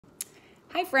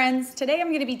Hi friends, today I'm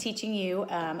going to be teaching you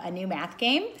a new math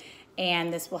game,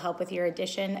 and this will help with your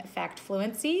addition fact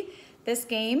fluency. This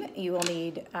game you will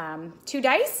need 2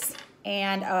 dice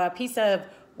and a piece of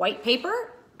white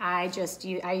paper. I used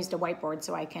a whiteboard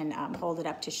so I can hold it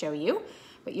up to show you.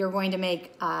 But you're going to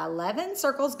make 11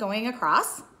 circles going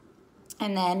across,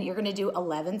 and then you're going to do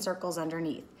 11 circles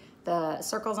underneath. The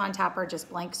circles on top are just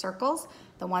blank circles.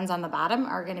 The ones on the bottom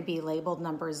are going to be labeled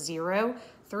numbers 0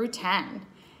 through 10.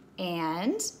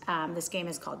 And this game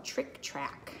is called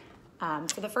Tric-Trac.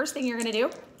 So the first thing you're going to do,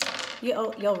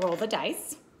 you'll roll the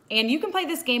dice. And you can play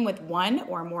this game with 1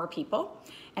 or more people.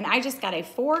 And I just got a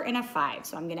 4 and a 5.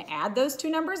 So I'm going to add those two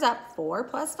numbers up. 4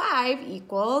 plus 5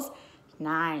 equals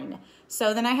 9.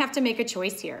 So then I have to make a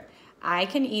choice here. I'm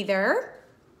going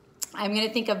to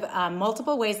think of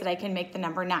multiple ways that I can make the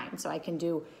number 9. So I can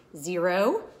do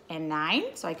 0 and 9.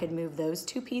 So I could move those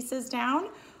two pieces down.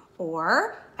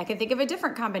 Or I could think of a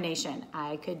different combination.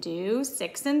 I could do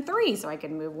 6 and 3. So I could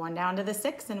move 1 down to the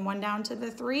 6 and 1 down to the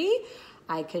 3.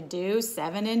 I could do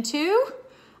 7 and 2.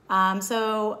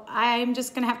 So I'm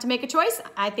just going to have to make a choice.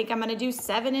 I think I'm going to do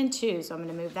 7 and 2. So I'm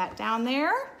going to move that down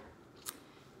there.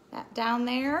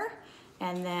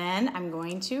 And then I'm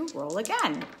going to roll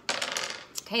again.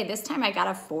 Okay, this time I got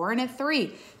a 4 and a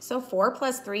 3. So 4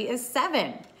 plus 3 is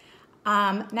 7.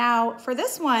 Now for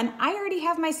this one, I already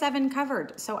have my 7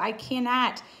 covered, so I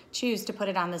cannot choose to put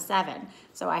it on the 7.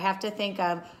 So I have to think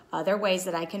of other ways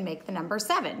that I can make the number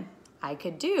 7. I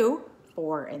could do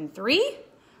 4 and 3,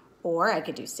 or I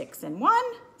could do 6 and 1.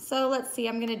 So let's see,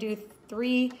 I'm gonna do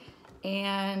 3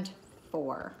 and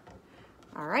 4.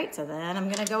 All right, so then I'm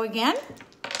gonna go again.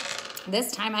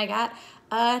 This time I got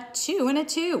a 2 and a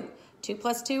 2. 2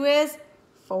 plus 2 is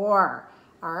 4.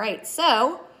 All right,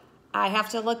 so I have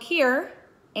to look here,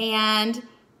 and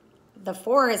the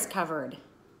 4 is covered.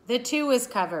 The 2 is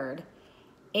covered.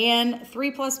 And 3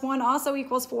 plus 1 also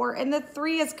equals 4, and the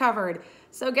 3 is covered.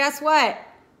 So guess what?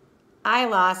 I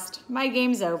lost. My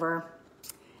game's over.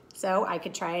 So I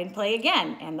could try and play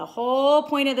again. And the whole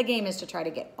point of the game is to try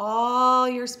to get all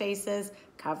your spaces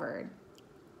covered.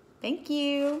 Thank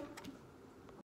you.